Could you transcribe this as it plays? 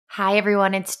Hi,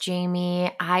 everyone. It's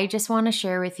Jamie. I just want to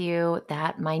share with you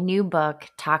that my new book,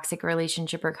 Toxic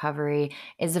Relationship Recovery,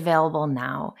 is available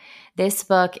now. This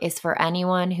book is for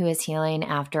anyone who is healing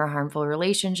after a harmful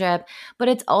relationship, but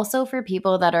it's also for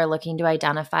people that are looking to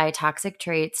identify toxic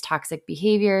traits, toxic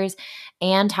behaviors,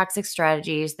 and toxic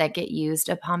strategies that get used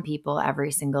upon people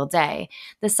every single day.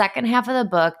 The second half of the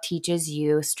book teaches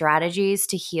you strategies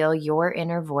to heal your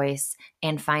inner voice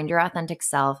and find your authentic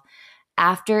self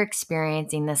after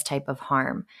experiencing this type of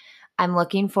harm. I'm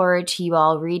looking forward to you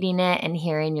all reading it and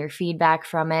hearing your feedback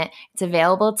from it. It's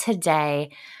available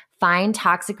today. Find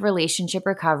Toxic Relationship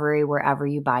Recovery wherever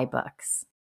you buy books.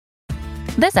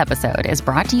 This episode is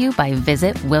brought to you by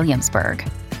Visit Williamsburg.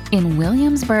 In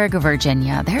Williamsburg,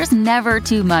 Virginia, there's never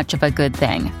too much of a good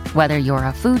thing. Whether you're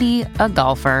a foodie, a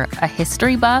golfer, a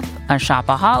history buff, a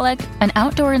shopaholic, an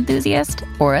outdoor enthusiast,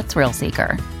 or a thrill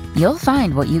seeker, you'll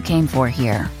find what you came for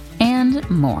here and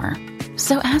more.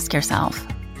 So ask yourself,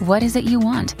 what is it you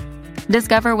want?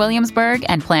 Discover Williamsburg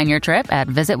and plan your trip at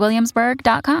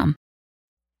visitwilliamsburg.com.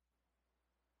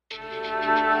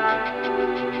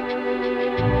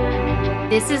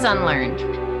 This is Unlearned,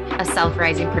 a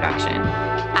Self-Rising production.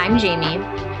 I'm Jamie.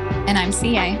 And I'm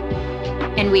CA.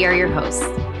 And we are your hosts.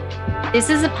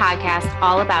 This is a podcast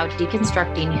all about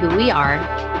deconstructing who we are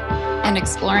and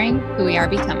exploring who we are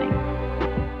becoming.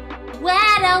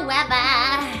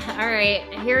 Weather. All right,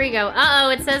 here we go.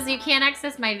 It says you can't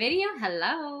access my video.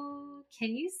 Hello. Can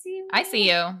you see me? I see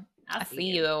you. I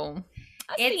see you.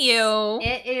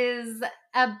 It is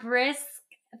a brisk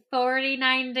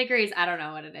 49 degrees. I don't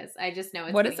know what it is. I just know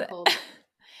it's what is it? Cold.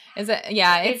 Is it?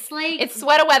 Yeah, it's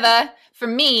sweater weather for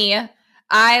me.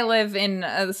 I live in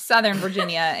Southern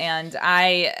Virginia, and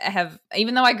I have,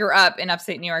 even though I grew up in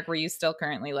upstate New York, where you still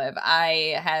currently live,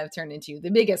 I have turned into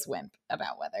the biggest wimp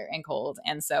about weather and cold.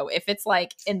 And so if it's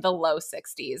like in the low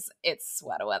 60s, it's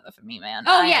sweater weather for me, man.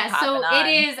 Oh, yeah. So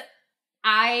it is.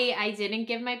 I didn't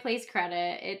give my place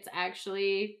credit. It's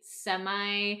actually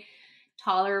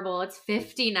semi-tolerable. It's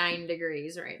 59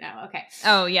 degrees right now. Okay.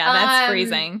 Oh, yeah. That's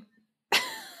freezing.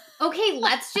 Okay,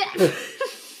 let's just...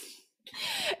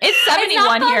 It's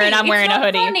 71 here and I'm wearing a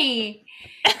hoodie. Funny.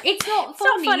 It's not funny.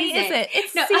 It's not funny, is it?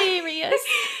 It's serious.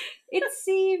 It's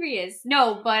serious.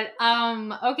 No, but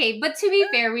okay, but to be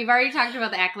fair, we've already talked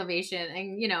about the acclimation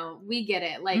and we get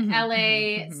it. Like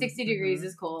LA, 60 degrees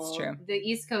is cold. It's true. The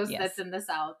East Coast that's in the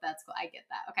South, that's cool. I get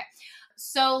that. Okay.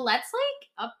 So let's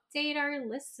update our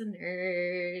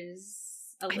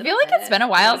listeners a little bit. I feel like it's been a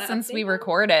while since we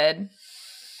recorded.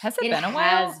 Has it been a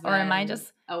while? Or am I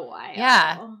just a while?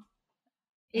 Yeah.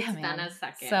 It's been a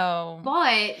second.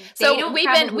 But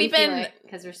we've been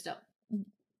because we're still.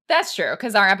 That's true,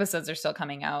 because our episodes are still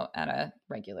coming out at a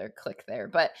regular click there.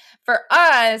 But for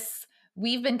us,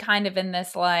 we've been kind of in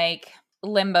this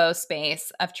limbo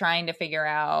space of trying to figure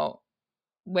out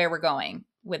where we're going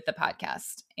with the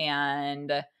podcast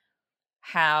and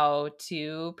how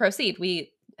to proceed.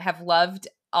 We have loved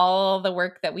all the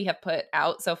work that we have put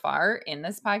out so far in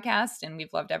this podcast, and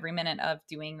we've loved every minute of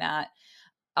doing that.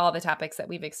 All the topics that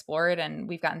we've explored, and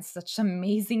we've gotten such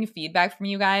amazing feedback from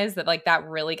you guys that that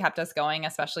really kept us going,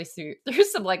 especially through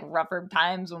some rougher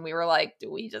times when we were like,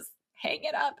 do we just hang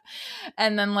it up?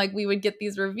 And then we would get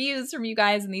these reviews from you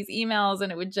guys and these emails, and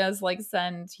it would just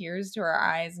send tears to our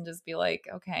eyes and just be like,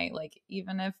 okay,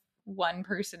 even if one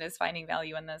person is finding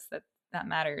value in this, that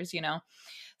matters,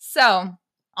 So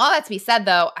all that to be said,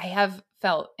 though, I have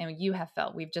felt, and you have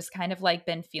felt, we've just kind of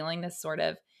been feeling this sort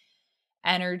of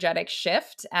energetic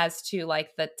shift as to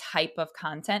the type of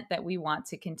content that we want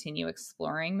to continue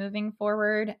exploring moving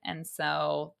forward. And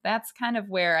so that's kind of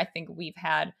where I think we've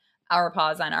had our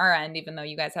pause on our end, even though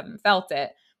you guys haven't felt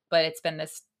it, but it's been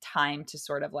this time to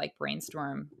sort of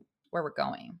brainstorm where we're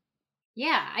going.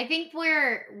 Yeah, I think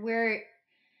where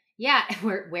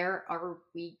are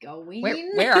we going?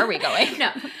 Where are we going?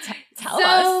 No. Tell us.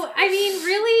 So, I mean,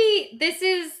 really, this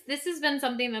has been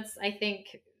something that's, I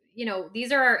think,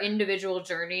 these are our individual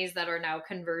journeys that are now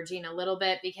converging a little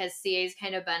bit, because CA's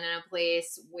kind of been in a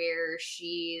place where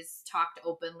she's talked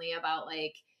openly about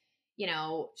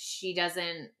she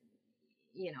doesn't,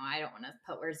 I don't want to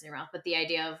put words in your mouth, but the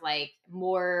idea of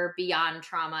more beyond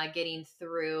trauma, getting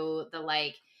through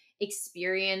the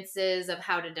experiences of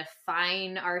how to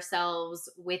define ourselves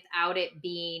without it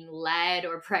being led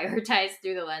or prioritized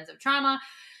through the lens of trauma.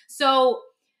 So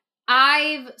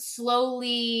I've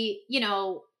slowly,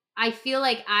 I feel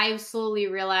like I've slowly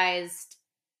realized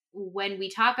when we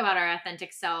talk about our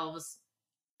authentic selves,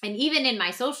 and even in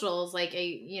my socials,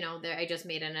 I just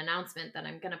made an announcement that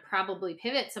I'm going to probably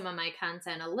pivot some of my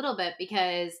content a little bit,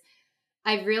 because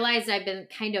I've realized I've been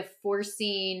kind of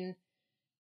forcing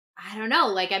I don't know,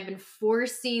 like I've been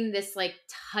forcing this like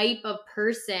type of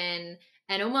person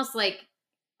and almost like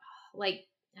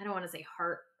I don't want to say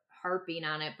harping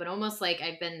on it, but almost like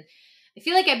I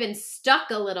feel like I've been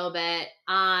stuck a little bit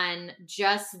on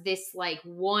just this like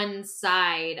one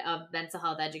side of mental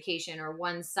health education or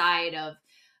one side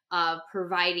of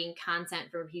providing content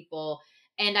for people.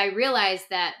 And I realized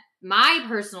that my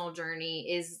personal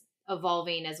journey is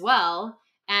evolving as well.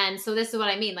 And so this is what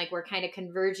I mean. Like we're kind of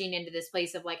converging into this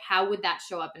place of like, how would that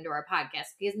show up into our podcast?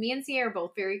 Because me and Sia are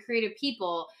both very creative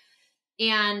people.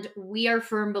 And we are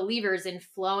firm believers in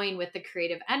flowing with the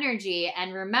creative energy.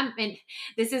 And remember, and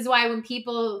this is why when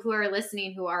people who are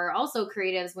listening who are also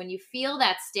creatives, when you feel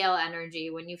that stale energy,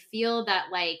 when you feel that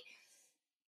like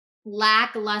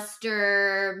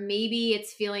lackluster, maybe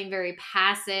it's feeling very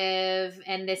passive,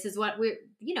 and this is what we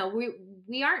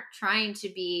aren't trying to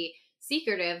be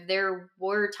secretive. There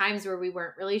were times where we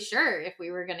weren't really sure if we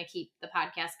were going to keep the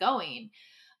podcast going.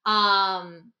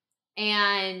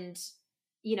 And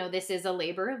this is a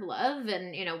labor of love,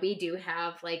 and we do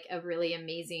have like a really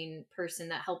amazing person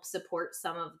that helps support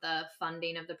some of the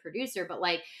funding of the producer, but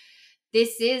like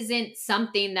this isn't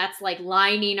something that's like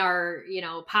lining our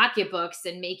pocketbooks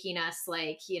and making us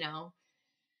like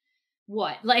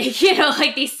what, like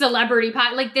like these celebrity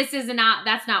like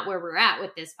that's not where we're at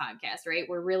with this podcast, right?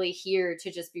 We're really here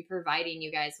to just be providing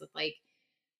you guys with like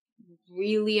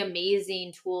really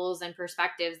amazing tools and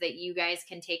perspectives that you guys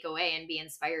can take away and be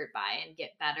inspired by and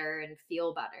get better and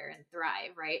feel better and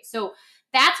thrive, right? So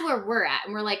that's where we're at.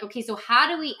 And we're like, okay, so how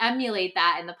do we emulate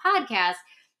that in the podcast?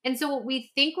 And so what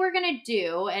we think we're going to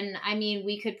do, and I mean,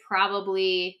 we could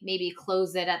probably maybe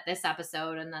close it at this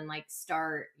episode and then like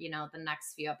start, the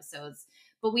next few episodes,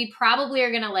 but we probably are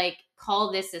going to like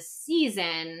call this a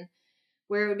season,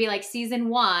 where it would be like season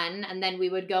 1, and then we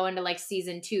would go into like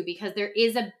season 2, because there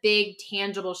is a big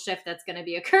tangible shift that's going to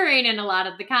be occurring in a lot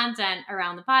of the content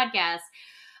around the podcast.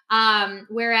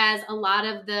 Whereas a lot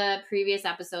of the previous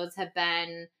episodes have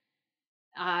been,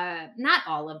 not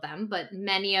all of them, but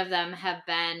many of them have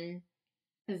been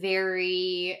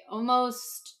very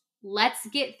almost, let's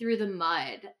get through the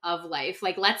mud of life.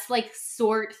 Like, let's like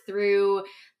sort through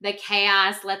the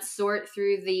chaos. Let's sort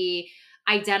through the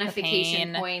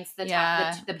identification points, the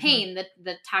pain,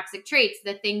 the toxic traits,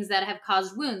 the things that have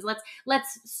caused wounds.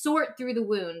 Let's sort through the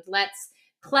wound. Let's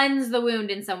cleanse the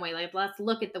wound in some way. Like, let's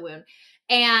look at the wound.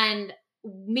 And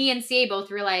me and CA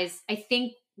both realize, I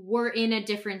think we're in a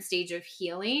different stage of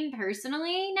healing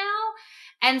personally now.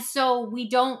 And so we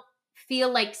don't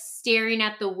feel like staring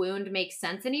at the wound makes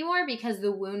sense anymore, because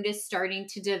the wound is starting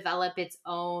to develop its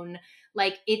own,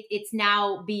 like it's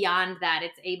now beyond that.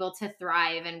 It's able to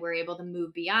thrive, and we're able to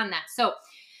move beyond that. So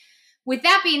with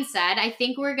that being said, I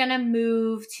think we're going to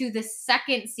move to the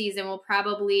second season. We'll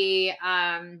probably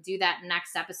do that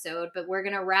next episode, but we're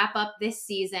going to wrap up this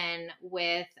season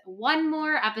with one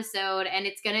more episode, and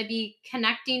it's going to be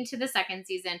connecting to the second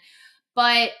season.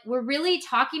 But we're really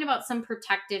talking about some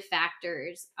protective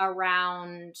factors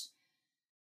around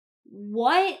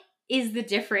what is the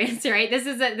difference, right? This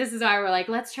is why we're like,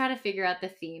 let's try to figure out the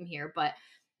theme here. But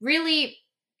really,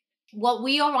 what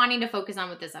we are wanting to focus on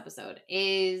with this episode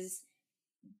is,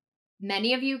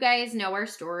 many of you guys know our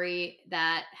story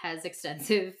that has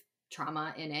extensive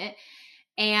trauma in it.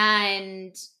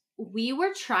 And we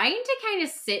were trying to kind of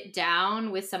sit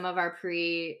down with some of our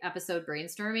pre-episode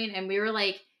brainstorming, and we were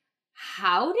like,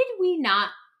 how did we not?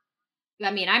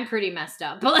 I mean, I'm pretty messed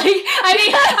up, but like, I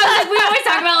mean, we always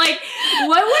talk about like,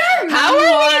 what would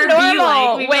our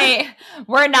memoir be like? Wait,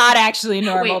 we're not actually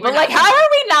normal, but like, how are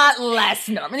we not less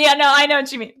normal? Yeah, no, I know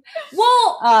what you mean.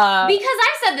 Well, because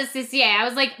I said this to CA, I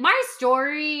was like, my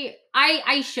story,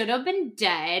 I should have been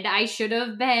dead. I should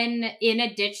have been in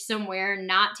a ditch somewhere,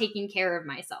 not taking care of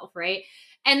myself, right?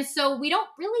 And so we don't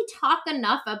really talk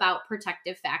enough about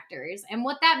protective factors. And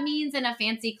what that means in a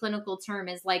fancy clinical term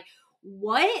is like,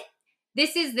 what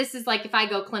this is like, if I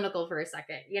go clinical for a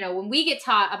second, when we get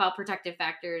taught about protective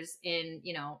factors in,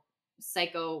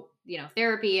 psycho,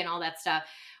 therapy and all that stuff,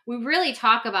 we really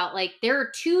talk about like, there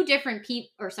are two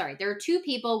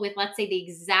people with, let's say, the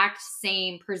exact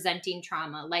same presenting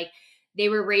trauma. Like, they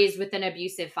were raised with an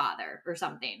abusive father or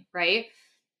something, right?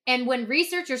 And when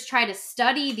researchers try to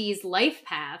study these life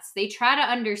paths, they try to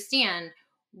understand,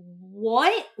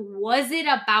 what was it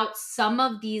about some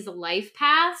of these life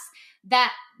paths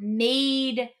that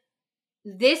made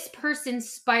this person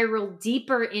spiral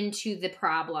deeper into the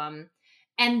problem,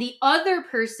 and the other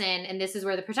person, and this is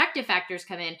where the protective factors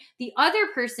come in, the other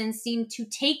person seemed to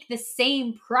take the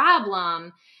same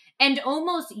problem and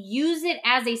almost use it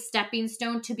as a stepping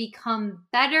stone to become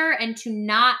better and to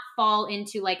not fall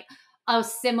into like a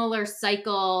similar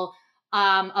cycle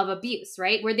of abuse,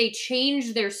 right? Where they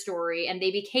changed their story and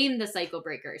they became the cycle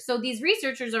breakers. So these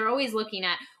researchers are always looking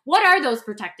at what are those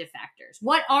protective factors?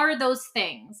 What are those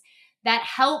things that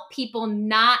help people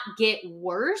not get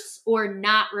worse or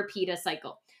not repeat a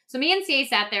cycle? So me and CA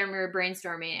sat there and we were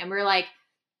brainstorming and we are like,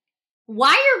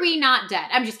 why are we not dead?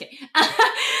 I'm just kidding.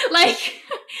 Like,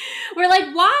 we're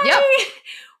like, why?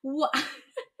 Yep.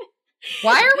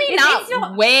 Why are we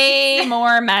not way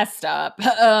more messed up?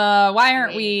 Why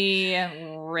aren't we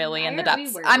really in the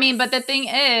depths? I mean, but the thing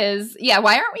is, yeah,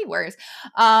 why aren't we worse?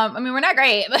 I mean, we're not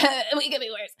great, but we could be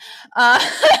worse.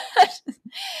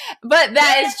 But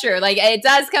that is true. Like, it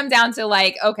does come down to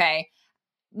like, okay,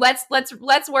 let's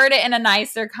word it in a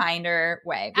nicer, kinder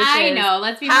way. I know.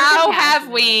 Let's be more how have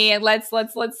we? Let's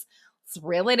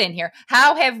reel it in here.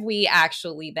 How have we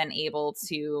actually been able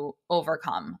to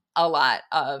overcome a lot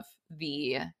of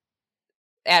the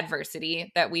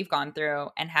adversity that we've gone through,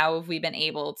 and how have we been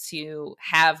able to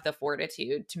have the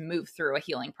fortitude to move through a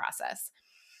healing process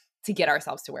to get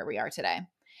ourselves to where we are today?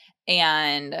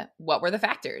 And what were the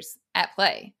factors at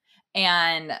play?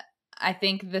 And I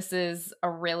think this is a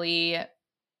really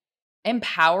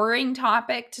empowering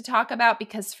topic to talk about,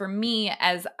 because for me,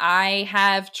 as I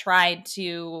have tried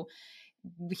to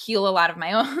heal a lot of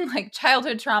my own like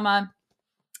childhood trauma,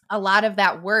 a lot of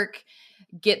that work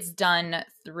gets done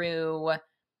through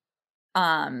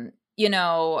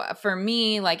for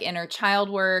me, like inner child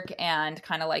work and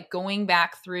kind of like going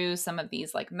back through some of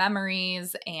these like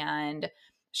memories and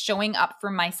showing up for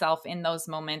myself in those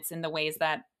moments in the ways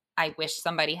that I wish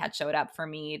somebody had showed up for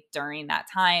me during that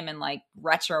time, and like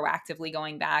retroactively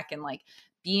going back and like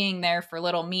being there for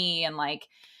little me and like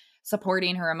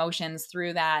supporting her emotions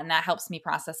through that. And that helps me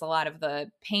process a lot of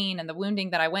the pain and the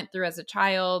wounding that I went through as a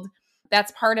child.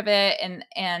 That's part of it.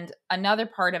 And another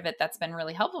part of it that's been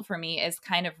really helpful for me is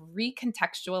kind of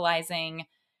recontextualizing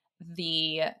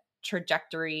the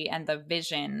trajectory and the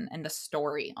vision and the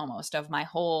story almost of my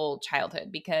whole childhood,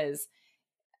 because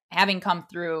having come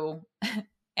through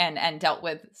and dealt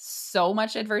with so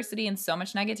much adversity and so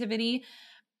much negativity,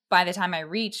 by the time I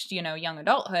reached, young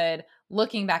adulthood,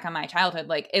 looking back on my childhood,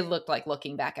 like it looked like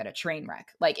looking back at a train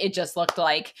wreck. Like it just looked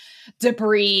like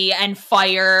debris and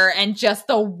fire and just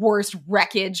the worst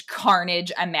wreckage,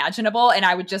 carnage imaginable. And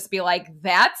I would just be like,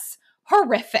 that's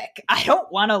horrific. I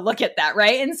don't want to look at that.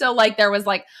 Right. And so like there was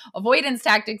like avoidance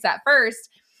tactics at first.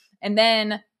 And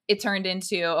then it turned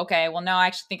into, okay, well, no, I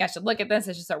actually think I should look at this.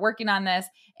 I should start working on this.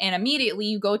 And immediately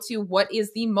you go to what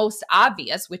is the most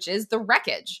obvious, which is the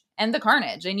wreckage and the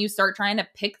carnage. And you start trying to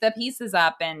pick the pieces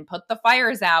up and put the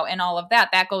fires out and all of that.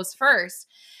 That goes first.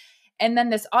 And then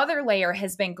this other layer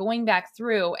has been going back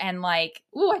through and like,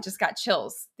 ooh, I just got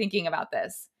chills thinking about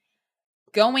this.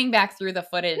 Going back through the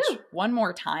footage one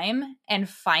more time and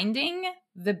finding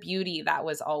the beauty that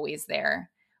was always there.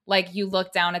 Like you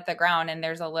look down at the ground and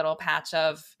there's a little patch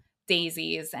of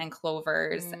daisies and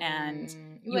clovers, and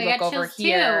you look over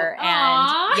here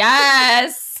and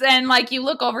yes, and like you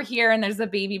look over here and there's a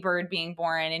baby bird being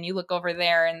born, and you look over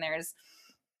there and there's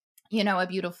a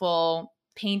beautiful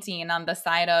painting on the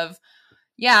side of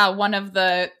one of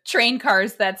the train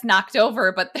cars that's knocked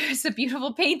over, but there's a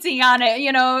beautiful painting on it,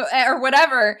 or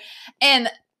whatever. And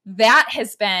that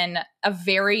has been a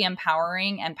very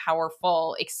empowering and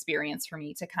powerful experience for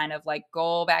me to kind of like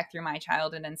go back through my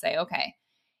childhood and say, okay,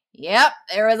 yep,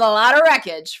 there was a lot of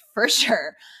wreckage for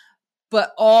sure.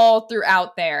 But all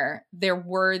throughout there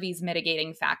were these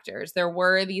mitigating factors. There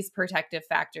were these protective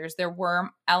factors. There were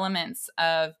elements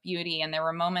of beauty. And there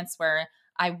were moments where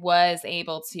I was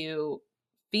able to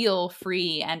feel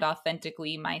free and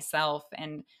authentically myself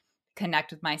and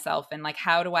connect with myself. And like,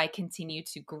 how do I continue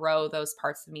to grow those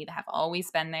parts of me that have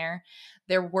always been there?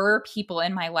 There were people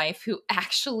in my life who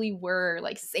actually were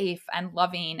like safe and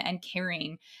loving and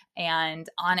caring and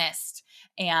honest.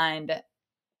 And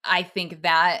I think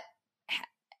that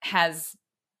has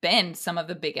been some of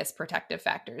the biggest protective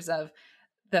factors of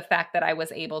the fact that I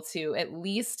was able to at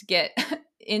least get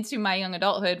into my young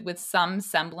adulthood with some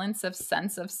semblance of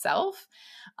sense of self,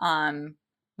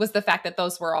 was the fact that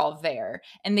those were all there.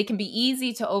 And they can be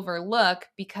easy to overlook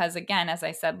because, again, as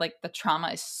I said, like the trauma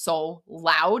is so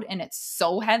loud and it's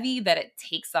so heavy that it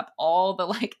takes up all the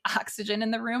like oxygen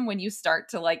in the room when you start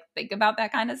to like think about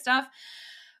that kind of stuff.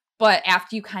 But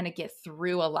after you kind of get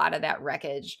through a lot of that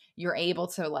wreckage, you're able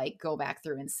to like go back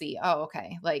through and see, oh,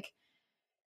 okay, like,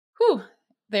 whew,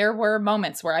 there were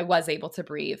moments where I was able to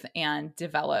breathe and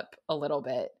develop a little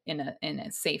bit in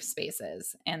a safe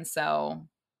spaces. And so,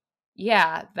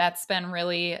 yeah, that's been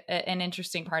really an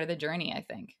interesting part of the journey, I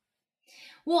think.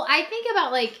 Well, I think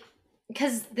about like,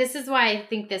 because this is why I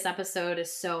think this episode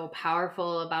is so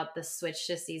powerful about the switch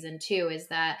to season 2, is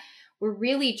that we're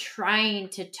really trying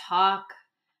to talk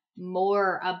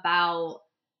more about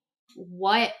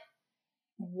what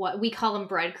we call them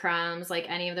breadcrumbs, like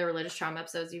any of the religious trauma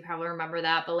episodes, you probably remember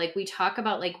that, but like we talk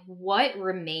about like what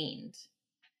remained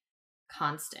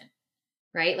constant,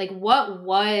 right? Like what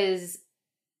was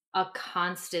a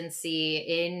constancy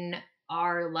in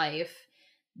our life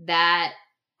that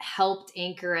helped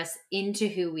anchor us into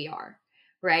who we are,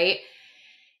 right?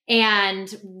 And,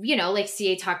 you know, like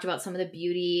CA talked about some of the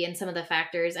beauty and some of the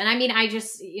factors. And I mean, I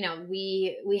just, you know,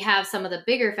 we have some of the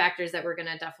bigger factors that we're going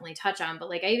to definitely touch on, but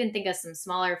like I even think of some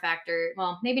smaller factor,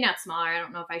 well, maybe not smaller. I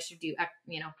don't know if I should do,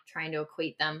 you know, trying to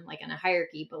equate them like in a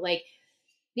hierarchy, but like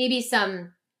maybe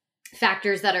some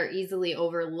factors that are easily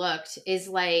overlooked is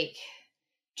like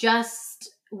just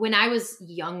when I was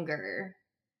younger,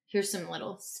 here's some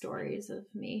little stories of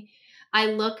me. I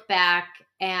look back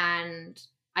and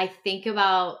I think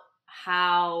about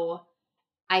how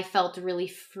I felt really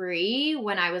free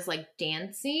when I was like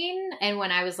dancing and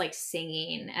when I was like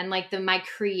singing, and like my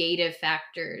creative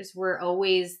factors were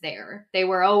always there. They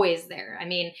were always there. I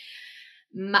mean,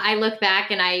 I look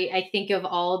back and I think of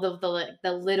all of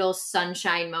the little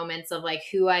sunshine moments of like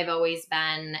who I've always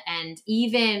been. And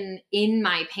even in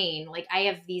my pain, like I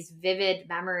have these vivid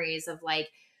memories of like,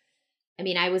 I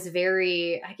mean, I was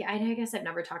very, I guess I've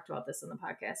never talked about this in the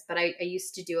podcast, but I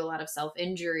used to do a lot of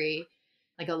self-injury,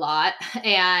 like a lot.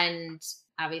 And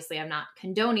obviously I'm not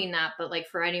condoning that, but like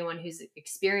for anyone who's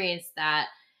experienced that,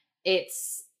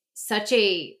 it's such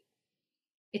a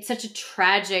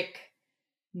tragic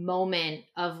moment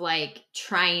of like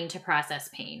trying to process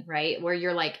pain, right? Where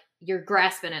you're like, you're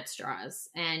grasping at straws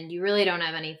and you really don't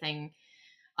have anything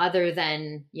other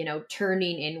than, you know,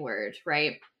 turning inward,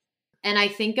 right? And I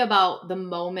think about the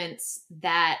moments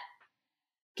that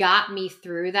got me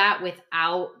through that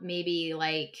without maybe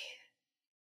like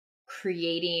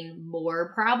creating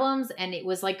more problems. And it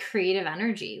was like creative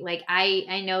energy. Like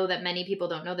I know that many people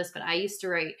don't know this, but I used to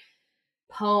write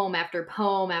poem after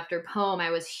poem after poem. I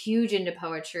was huge into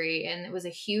poetry and it was a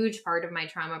huge part of my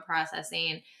trauma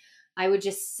processing. I would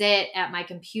just sit at my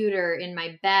computer in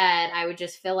my bed. I would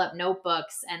just fill up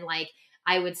notebooks and like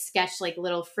I would sketch like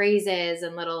little phrases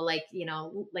and little like, you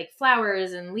know, like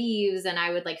flowers and leaves. And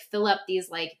I would like fill up these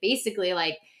like basically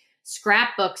like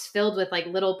scrapbooks filled with like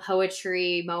little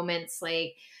poetry moments.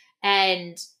 Like,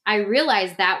 and I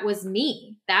realized that was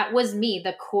me. That was me.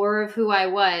 The core of who I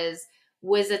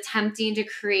was attempting to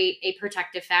create a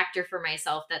protective factor for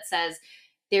myself that says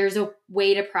there's a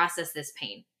way to process this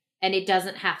pain. And it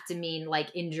doesn't have to mean like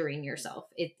injuring yourself.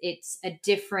 It's a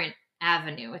different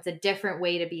avenue. It's a different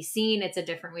way to be seen. It's a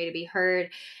different way to be heard.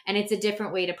 And it's a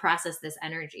different way to process this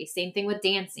energy. Same thing with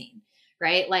dancing,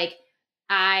 right? Like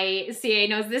CA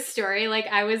knows this story. Like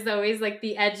I was always like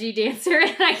the edgy dancer.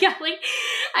 And I got like,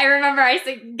 I remember I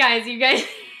said, guys, you guys,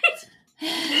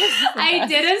 I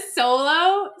did a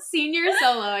senior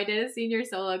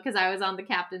solo because I was on the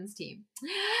captain's team.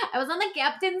 I was on the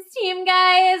captain's team,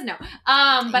 guys. No.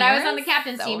 But I was on the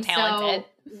captain's team. Talented.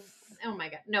 So, oh my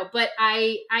God. No, but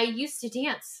I used to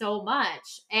dance so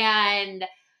much. And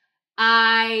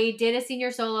I did a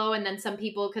senior solo, and then some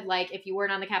people could like, if you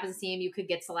weren't on the captain's team, you could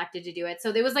get selected to do it.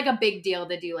 So there was like a big deal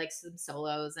to do like some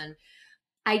solos, and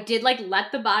I did like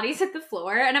let the bodies hit the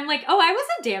floor, and I'm like, oh, I was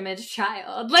a damaged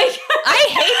child. Like I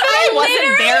hate that I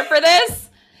wasn't there for this.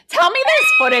 Tell me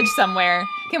there's footage somewhere.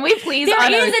 Can we please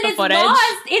unearth the footage?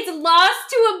 It's lost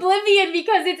to oblivion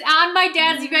because it's on my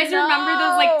dad's. You guys remember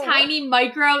those like tiny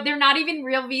micro? They're not even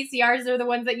real VCRs. They're the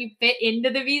ones that you fit into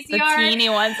the VCR. The teeny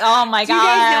ones. Oh my God. Do you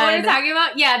guys know what I'm talking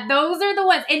about? Yeah, those are the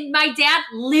ones. And my dad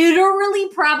literally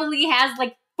probably has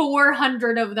like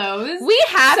 400 of those. We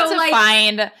have to like,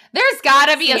 find, there's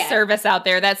gotta be a service out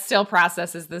there that still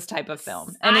processes this type of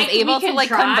film and is able to like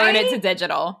convert it to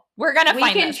digital. We're gonna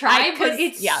find it. We can try, but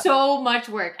it's so much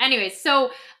work. Anyway,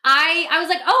 so I was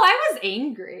like, oh, I was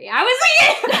angry. I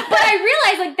was like, but I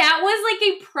realized like that was like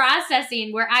a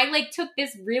processing where I like took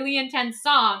this really intense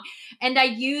song and I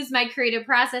used my creative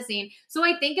processing. So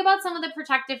I think about some of the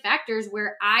protective factors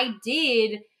where I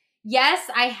did. Yes,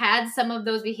 I had some of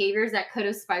those behaviors that could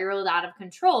have spiraled out of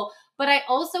control, but I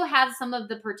also had some of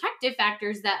the protective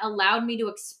factors that allowed me to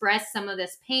express some of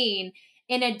this pain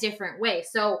in a different way.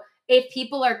 So if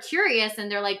people are curious and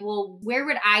they're like, well, where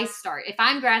would I start? If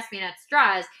I'm grasping at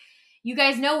straws, you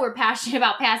guys know we're passionate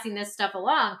about passing this stuff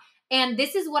along. And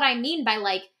this is what I mean by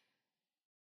like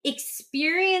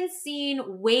experiencing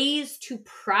ways to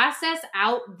process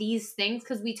out these things,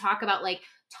 because we talk about like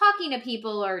talking to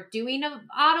people or doing an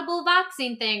audible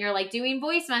voxing thing or like doing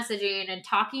voice messaging and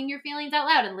talking your feelings out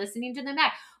loud and listening to them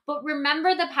back. But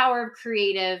remember the power of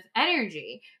creative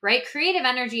energy, right? Creative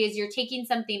energy is you're taking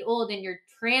something old and you're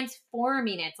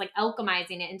transforming it. It's like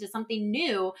alchemizing it into something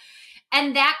new.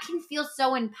 And that can feel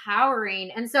so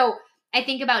empowering. And so I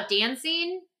think about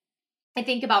dancing, I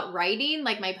think about writing,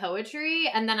 like my poetry,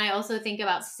 and then I also think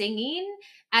about singing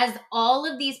as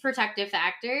all of these protective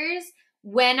factors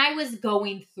when I was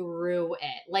going through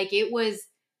it. Like it was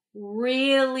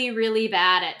really, really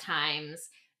bad at times.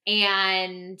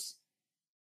 And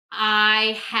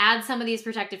I had some of these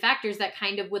protective factors that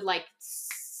kind of would like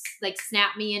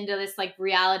snap me into this like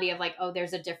reality of like, oh,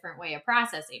 there's a different way of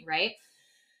processing, right?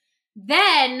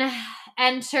 Then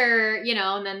enter,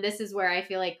 and then this is where I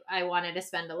feel like I wanted to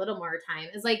spend a little more time,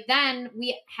 is like, then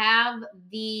we have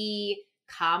the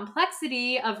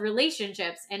complexity of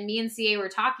relationships. And me and CA were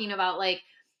talking about like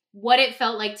what it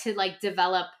felt like to like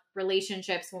develop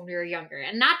relationships when we were younger,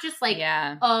 and not just like,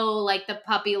 oh, like the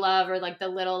puppy love or like the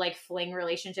little like fling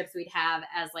relationships we'd have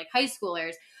as like high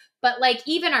schoolers, but like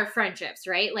even our friendships,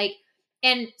 right? Like,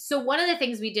 and so one of the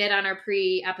things we did on our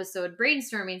pre-episode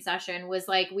brainstorming session was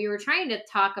like, we were trying to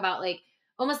talk about like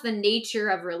almost the nature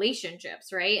of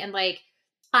relationships, right? And like,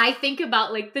 I think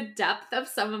about like the depth of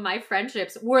some of my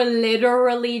friendships were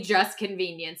literally just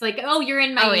convenience. Like, oh, you're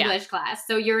in my English class,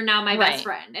 so you're now my best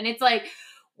friend. And it's like,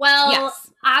 well,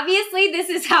 obviously this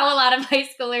is how a lot of high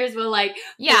schoolers will like,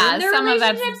 some of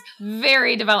that's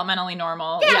very developmentally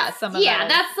normal. Some of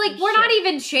that's like, we're not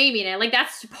even shaming it. Like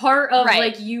that's part of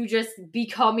like you just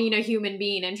becoming a human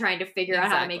being and trying to figure out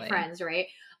how to make friends, right?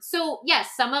 So yes,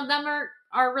 some of them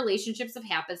are relationships of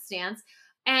happenstance.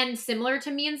 And similar to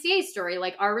me and CA's story,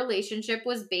 like our relationship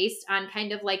was based on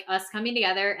kind of like us coming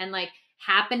together and like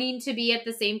happening to be at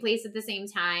the same place at the same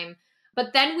time.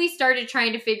 But then we started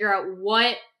trying to figure out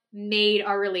what made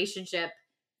our relationship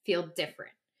feel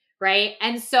different, right?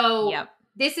 And so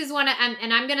this is one,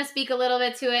 and I'm going to speak a little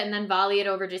bit to it and then volley it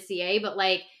over to CA, but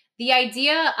like the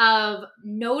idea of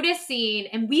noticing,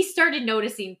 and we started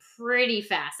noticing pretty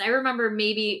fast. I remember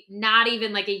maybe not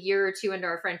even like a year or two into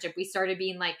our friendship, we started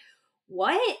being like,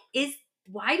 why does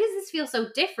this feel so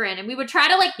different? And we would try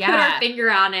to like put our finger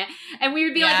on it. And we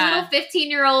would be like little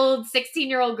 15-year-old,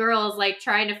 16-year-old girls, like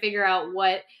trying to figure out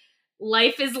what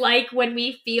life is like when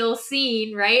we feel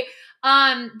seen, right?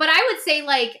 But I would say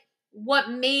like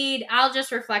I'll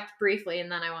just reflect briefly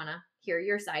and then I want to hear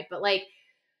your side. But like,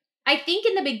 I think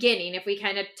in the beginning, if we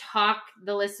kind of talk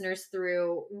the listeners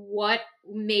through what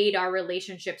made our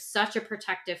relationship such a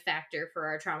protective factor for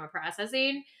our trauma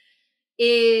processing,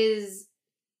 is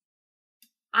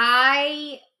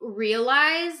I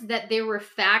realized that there were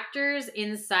factors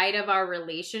inside of our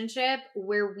relationship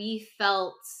where we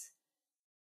felt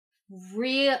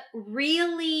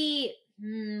really,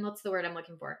 what's the word I'm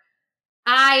looking for?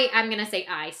 I'm going to say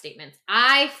statements.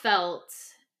 I felt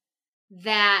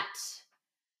that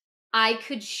I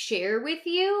could share with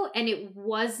you and it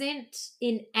wasn't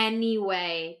in any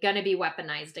way going to be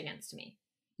weaponized against me.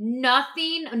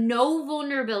 Nothing, no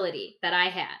vulnerability that I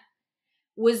had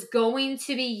was going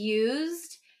to be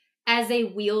used as a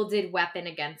wielded weapon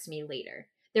against me later.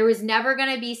 There was never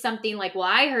going to be something like, well,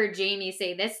 I heard Jamie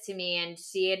say this to me and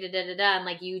she and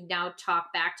like you now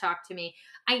talk to me.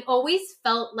 I always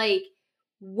felt like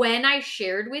when I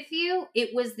shared with you, it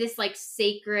was this like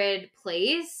sacred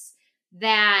place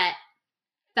that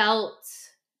felt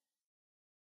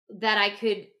that I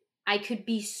could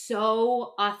be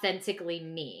so authentically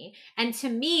me. And to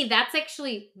me, that's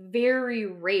actually very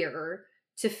rare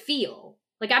to feel.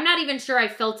 Like, I'm not even sure I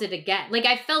felt it again. Like,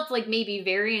 I felt like maybe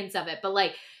variants of it, but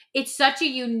like, it's such a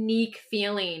unique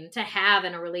feeling to have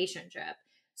in a relationship.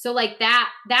 So like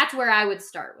that's where I would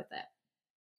start with it.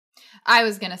 I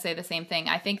was going to say the same thing.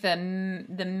 I think the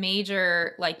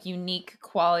major like unique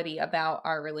quality about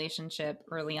our relationship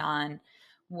early on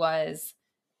was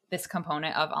this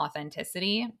component of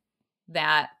authenticity,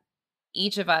 that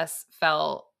each of us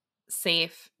felt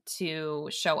safe to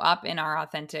show up in our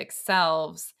authentic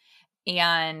selves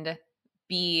and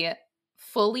be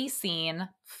fully seen,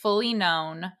 fully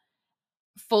known,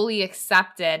 fully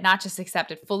accepted, not just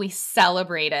accepted, fully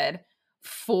celebrated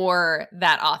for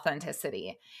that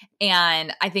authenticity.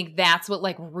 And I think that's what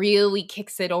like really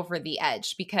kicks it over the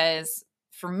edge, because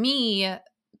for me,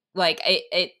 like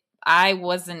I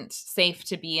wasn't safe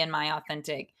to be in my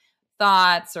authentic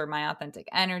thoughts or my authentic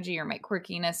energy or my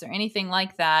quirkiness or anything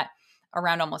like that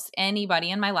around almost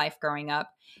anybody in my life growing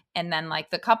up. And then like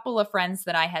the couple of friends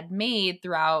that I had made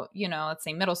throughout, let's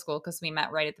say middle school, because we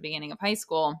met right at the beginning of high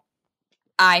school,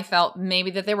 I felt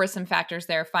maybe that there were some factors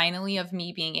there finally of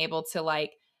me being able to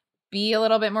like be a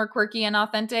little bit more quirky and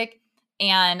authentic.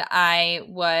 And I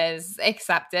was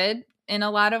accepted in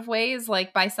a lot of ways,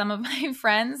 like by some of my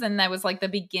friends. And that was like the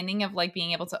beginning of like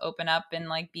being able to open up and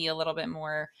like be a little bit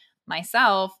more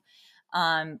myself.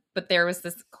 But there was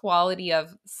this quality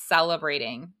of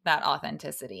celebrating that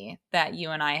authenticity that you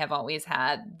and I have always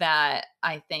had that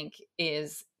I think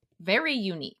is very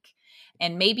unique.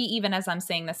 And maybe even as I'm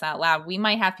saying this out loud, we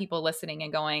might have people listening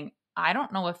and going, I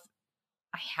don't know if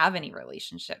I have any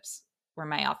relationships where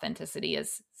my authenticity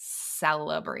is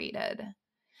celebrated,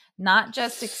 not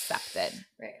just accepted.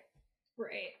 Right.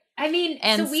 I mean,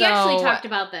 so we actually talked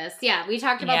about this. Yeah, we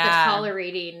talked about the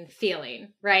tolerating feeling,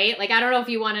 right? Like, I don't know if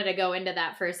you wanted to go into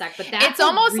that for a sec, but that's it's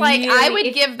almost like I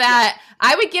would give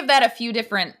that a few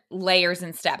different layers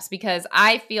and steps, because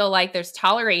I feel like there's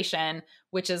toleration,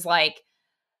 which is like,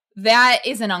 that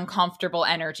is an uncomfortable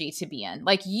energy to be in.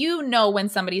 Like, when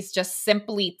somebody's just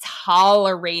simply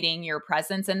tolerating your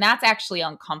presence, and that's actually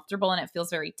uncomfortable and it feels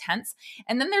very tense.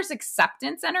 And then there's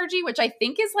acceptance energy, which I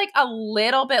think is like a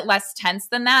little bit less tense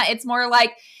than that. It's more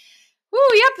like,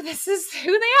 oh, yep, this is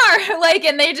who they are. Like,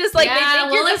 and they just like, they think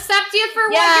we'll accept you for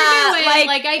what you're doing.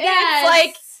 Like I guess. It's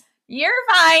like, you're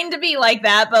fine to be like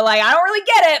that, but like, I don't really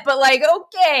get it, but like,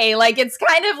 okay. Like, it's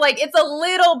kind of like, it's a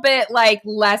little bit like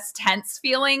less tense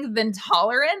feeling than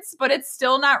tolerance, but it's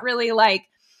still not really like,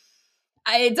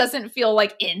 it doesn't feel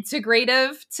like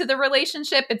integrative to the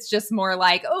relationship. It's just more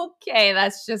like, okay,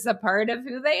 that's just a part of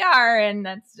who they are. And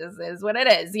that's just is what it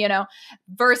is,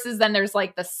 versus then there's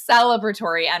like the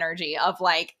celebratory energy of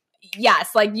like,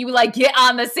 yes, like you like get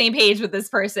on the same page with this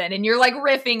person and you're like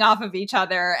riffing off of each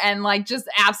other and like just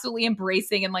absolutely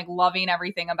embracing and like loving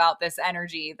everything about this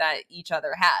energy that each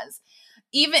other has.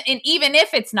 Even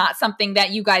if it's not something that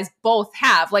you guys both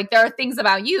have, like there are things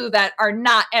about you that are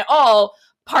not at all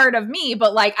part of me,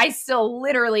 but like I still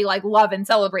literally like love and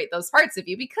celebrate those parts of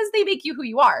you because they make you who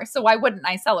you are. So why wouldn't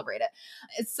I celebrate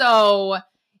it? So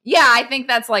yeah, I think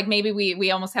that's like maybe we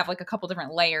almost have like a couple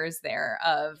different layers there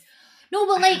of no,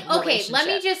 but like, okay,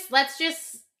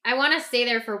 I want to stay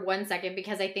there for 1 second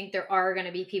because I think there are going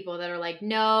to be people that are like,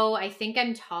 no, I think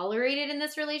I'm tolerated in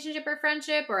this relationship or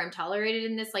friendship, or I'm tolerated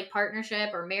in this like partnership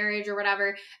or marriage or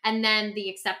whatever. And then the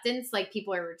acceptance, like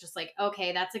people are just like,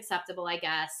 okay, that's acceptable, I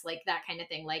guess, like that kind of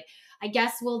thing. Like, I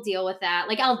guess we'll deal with that.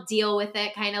 Like, I'll deal with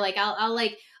it kind of like,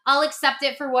 I'll accept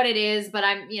it for what it is, but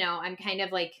I'm kind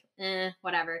of like,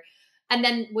 whatever. And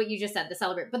then what you just said, the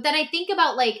celebrate. But then I think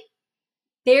about like,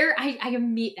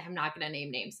 I'm not going to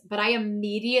name names, but I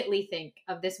immediately think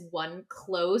of this one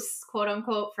close, quote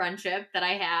unquote, friendship that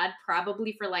I had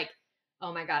probably for like,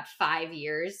 oh my God, 5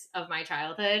 years of my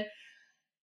childhood.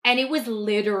 And it was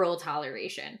literal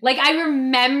toleration. Like, I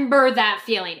remember that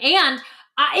feeling. And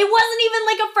it wasn't even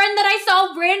like a friend that I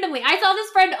saw randomly. I saw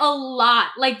this friend a lot.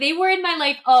 Like, they were in my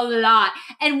life a lot.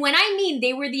 And when I mean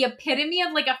they were the epitome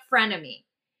of like a frenemy.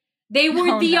 They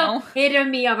were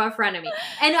epitome of a frenemy.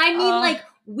 And I mean, like,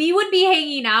 we would be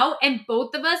hanging out and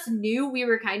both of us knew we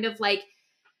were kind of like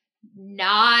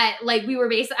not like we were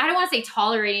basically, I don't want to say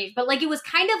tolerating, but like it was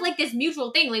kind of like this mutual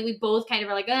thing. Like we both kind of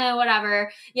were like,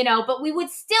 whatever, but we would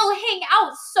still hang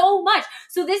out so much.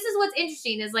 So this is what's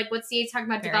interesting is like what CA's talking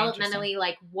about developmentally,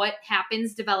 like what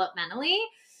happens developmentally.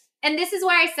 And this is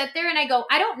why I sit there and I go,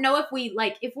 I don't know if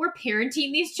we're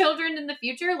parenting these children in the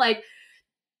future, like,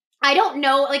 I don't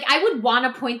know, like, I would want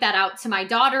to point that out to my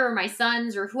daughter or my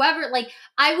sons or whoever. Like,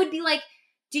 I would be like,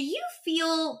 do you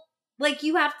feel like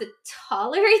you have to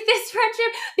tolerate this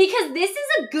friendship? Because this is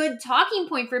a good talking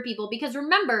point for people. Because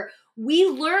remember, we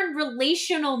learn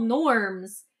relational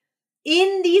norms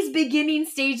in these beginning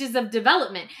stages of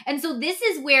development. And so this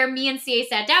is where me and CA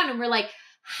sat down and we're like,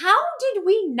 how did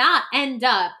we not end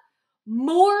up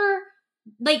more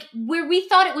like where we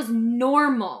thought it was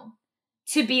normal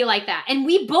to be like that? And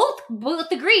we both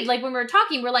agreed, like when we were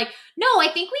talking, we're like, no, I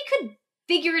think we could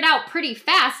figure it out pretty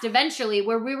fast eventually,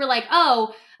 where we were like,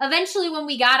 eventually when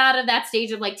we got out of that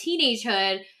stage of like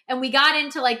teenagehood and we got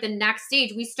into like the next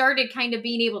stage, we started kind of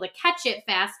being able to catch it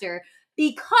faster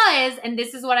because, and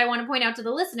this is what I want to point out to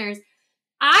the listeners,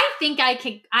 I think I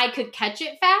could catch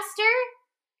it faster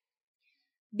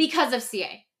because of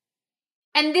CA.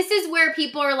 And this is where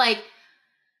people are like,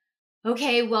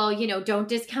 okay, well, don't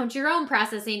discount your own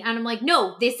processing. And I'm like,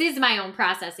 no, this is my own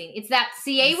processing. It's that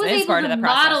CA was able to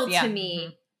model to me. Mm-hmm.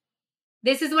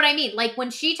 This is what I mean. Like when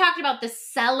she talked about the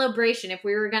celebration, if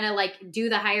we were going to like do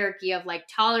the hierarchy of like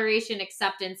toleration,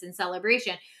 acceptance, and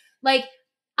celebration, like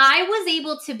I was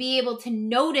able to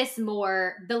notice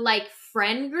more the like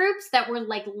friend groups that were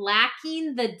like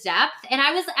lacking the depth. And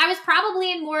I was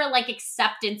probably in more like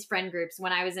acceptance friend groups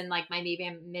when I was in like my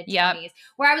maybe mid 20s,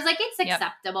 where I was like, it's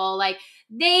acceptable. Like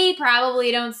they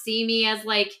probably don't see me as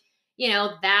like, you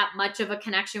know, that much of a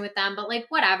connection with them, but like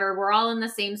whatever, we're all in the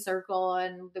same circle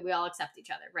and we all accept each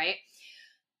other, right?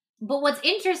 But what's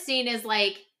interesting is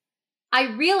like,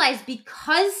 I realized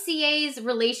because CA's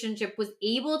relationship was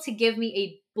able to give me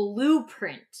a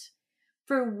blueprint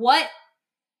for what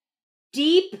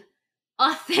deep,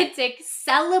 authentic,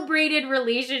 celebrated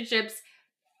relationships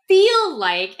feel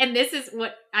like. And this is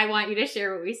what I want you to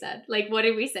share what we said. Like, what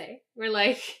did we say? We're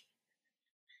like,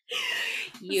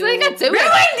 you ruined it for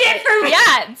me.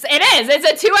 Yeah, it is. It's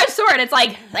a two-edged sword. It's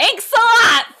like, thanks a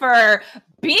lot for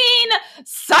being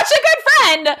such a good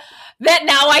friend that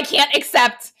now I can't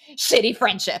accept shitty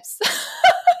friendships.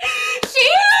 She's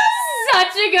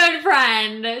such a good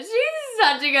friend. She's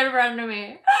such a good friend to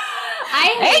me.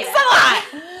 Thanks a lot.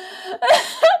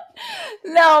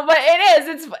 No, but it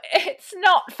is. It's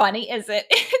not funny, is it?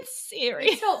 It's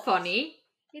serious. It's not funny.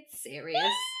 It's serious.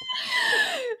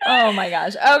 Oh my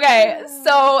gosh. Okay.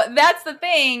 So that's the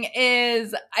thing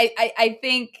is I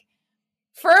think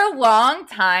for a long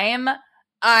time,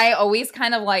 I always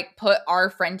kind of like put our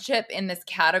friendship in this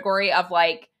category of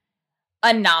like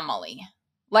anomaly.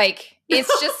 Like it's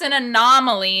just an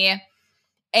anomaly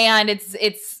and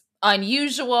it's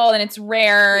unusual and it's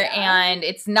rare and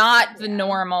it's not the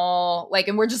normal, like,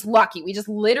 and we're just lucky. We just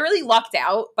literally lucked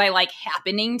out by like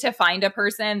happening to find a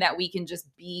person that we can just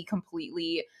be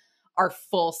completely our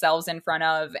full selves in front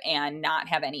of and not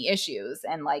have any issues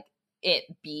and like it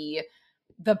be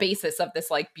the basis of this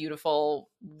like beautiful,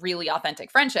 really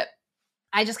authentic friendship.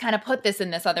 I just kind of put this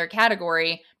in this other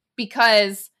category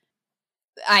because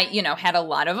I, you know, had a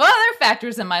lot of other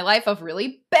factors in my life of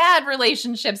really bad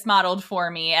relationships modeled for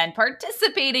me and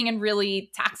participating in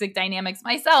really toxic dynamics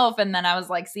myself. And then I was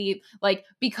like, see, like,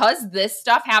 because this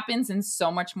stuff happens in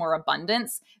so much more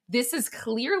abundance, this is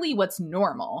clearly what's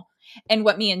normal. And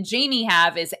what me and Jamie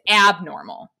have is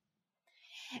abnormal.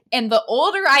 And the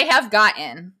older I have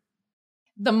gotten,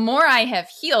 the more I have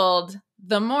healed,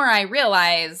 the more I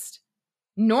realized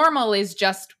normal is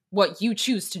just what you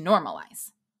choose to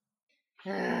normalize.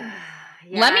 Yes.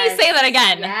 Let me say that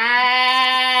again.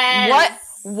 Yes.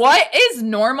 What is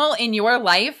normal in your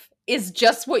life is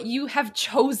just what you have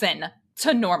chosen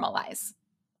to normalize.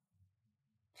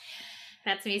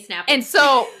 That's me snapping. And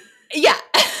so, yeah,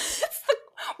 it's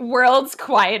the world's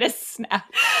quietest snap.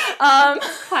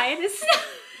 Quietest snap.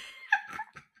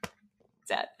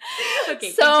 Dead.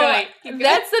 Okay, so keep going.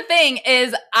 That's the thing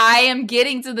is I am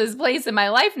getting to this place in my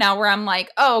life now where I'm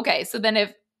like, oh, okay. So then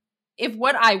if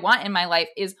what I want in my life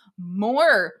is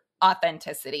more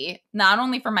authenticity, not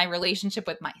only for my relationship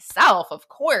with myself, of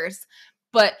course,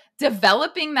 but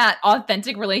developing that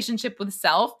authentic relationship with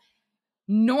self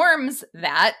norms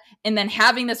that, and then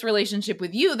having this relationship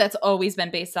with you that's always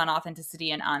been based on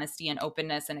authenticity and honesty and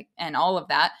openness and all of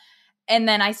that. And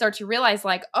then I start to realize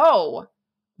like, oh,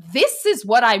 this is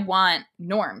what I want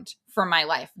normed for my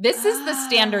life. This is the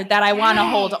standard that I want to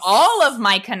hold all of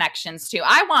my connections to.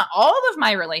 I want all of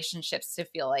my relationships to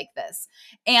feel like this.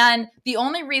 And the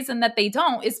only reason that they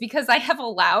don't is because I have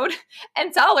allowed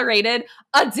and tolerated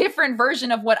a different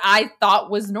version of what I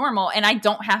thought was normal. And I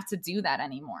don't have to do that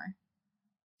anymore.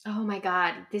 Oh my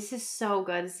God. This is so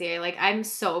good, CA. Like, I'm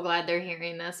so glad they're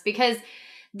hearing this because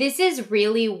this is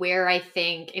really where I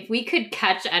think if we could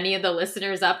catch any of the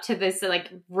listeners up to this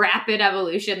like rapid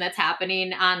evolution that's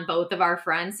happening on both of our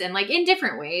fronts and like in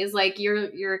different ways, like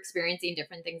you're experiencing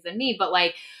different things than me, but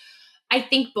like I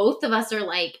think both of us are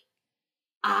like,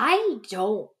 I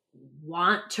don't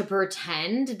want to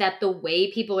pretend that the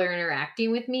way people are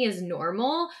interacting with me is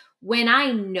normal when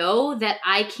I know that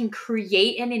I can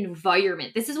create an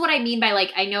environment. This is what I mean by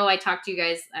like, I know I talked to you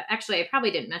guys, actually, I probably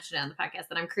didn't mention it on the podcast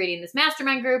that I'm creating this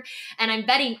mastermind group and I'm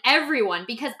vetting everyone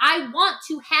because I want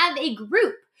to have a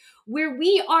group where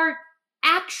we are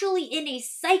actually in a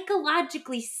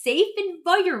psychologically safe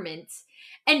environment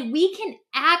and we can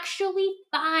actually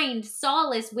find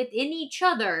solace within each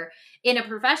other in a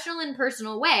professional and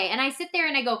personal way. And I sit there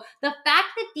and I go, the fact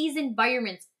that these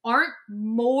environments aren't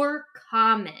more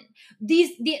common.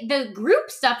 The group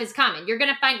stuff is common. You're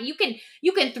going to find, you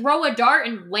can throw a dart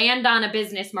and land on a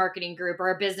business marketing group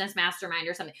or a business mastermind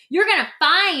or something. You're going to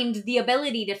find the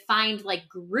ability to find like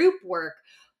group work.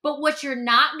 But what you're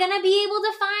not going to be able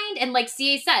to find, and like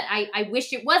CA said, I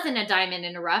wish it wasn't a diamond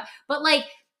in a rough, but like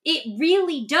it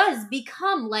really does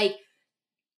become like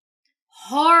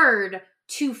hard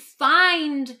to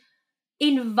find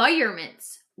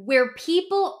environments where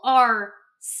people are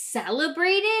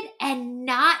celebrated and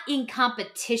not in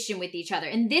competition with each other.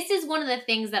 And this is one of the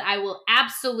things that I will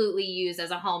absolutely use as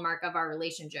a hallmark of our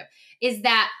relationship, is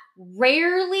that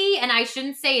rarely, and I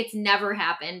shouldn't say it's never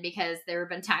happened, because there have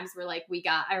been times where like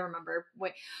I remember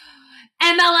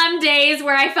MLM days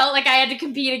where I felt like I had to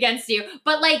compete against you.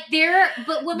 But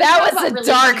when that was a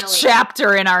dark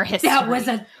chapter in our history. That was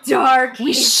a dark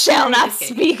We shall not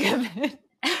speak of it.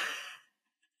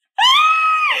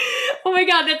 Oh my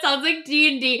God, that sounds like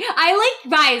D&D.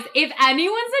 Guys, if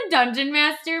anyone's a dungeon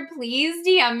master, please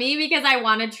DM me, because I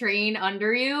want to train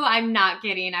under you. I'm not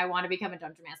kidding. I want to become a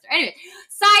dungeon master. Anyway,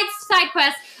 side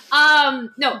quest.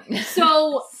 No.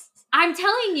 So I'm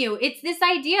telling you, it's this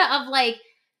idea of like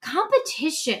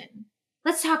competition.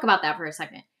 Let's talk about that for a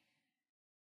second.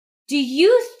 Do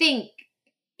you think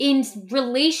in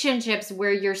relationships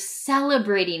where you're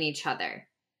celebrating each other,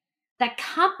 that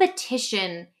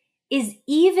competition is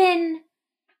even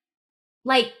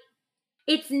like,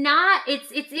 it's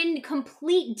in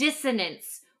complete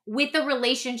dissonance with the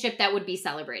relationship that would be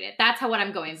celebrated? That's what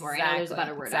I'm going for. I know there's a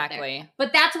better word out there.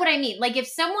 But that's what I mean. Like, if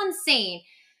someone's saying,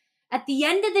 at the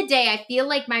end of the day, I feel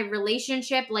like my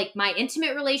relationship, like my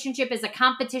intimate relationship, is a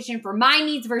competition for my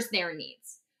needs versus their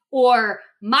needs, or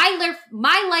my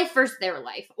life versus their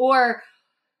life, or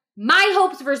my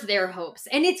hopes versus their hopes,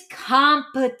 and it's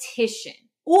competition.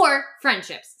 Or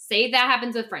friendships. Say that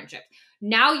happens with friendships.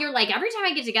 Now you're like, every time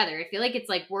I get together, I feel like it's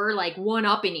like we're like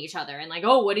one-upping each other, and like,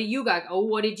 oh, what do you got? Oh,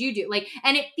 what did you do? Like,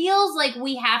 and it feels like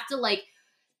we have to like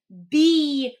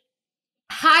be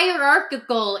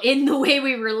hierarchical in the way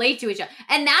we relate to each other.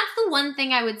 And that's the one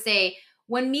thing I would say,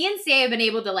 when me and Say have been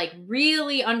able to like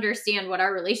really understand what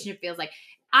our relationship feels like,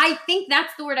 I think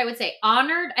that's the word I would say,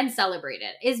 honored and celebrated,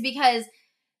 is because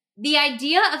the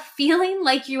idea of feeling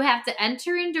like you have to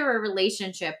enter into a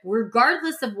relationship,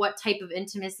 regardless of what type of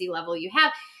intimacy level you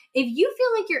have, if you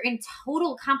feel like you're in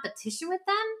total competition with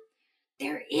them,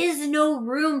 there is no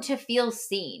room to feel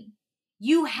seen.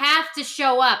 You have to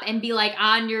show up and be like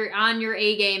on your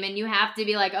A game, and you have to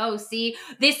be like, oh, see,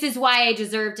 this is why I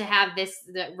deserve to have this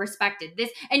respected.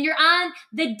 This, and you're on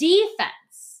the defense.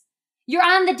 You're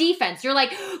on the defense. You're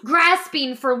like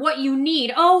grasping for what you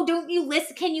need. Oh, don't you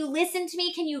listen? Can you listen to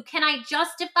me? Can I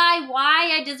justify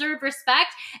why I deserve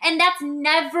respect? And that's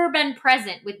never been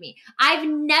present with me. I've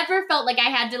never felt like I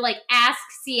had to like ask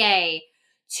CA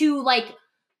to like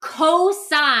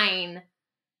co-sign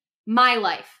my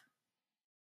life.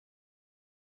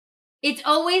 It's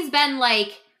always been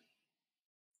like,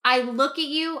 I look at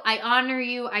you, I honor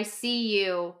you, I see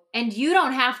you, and you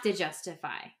don't have to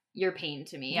justify your pain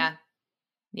to me. Yeah.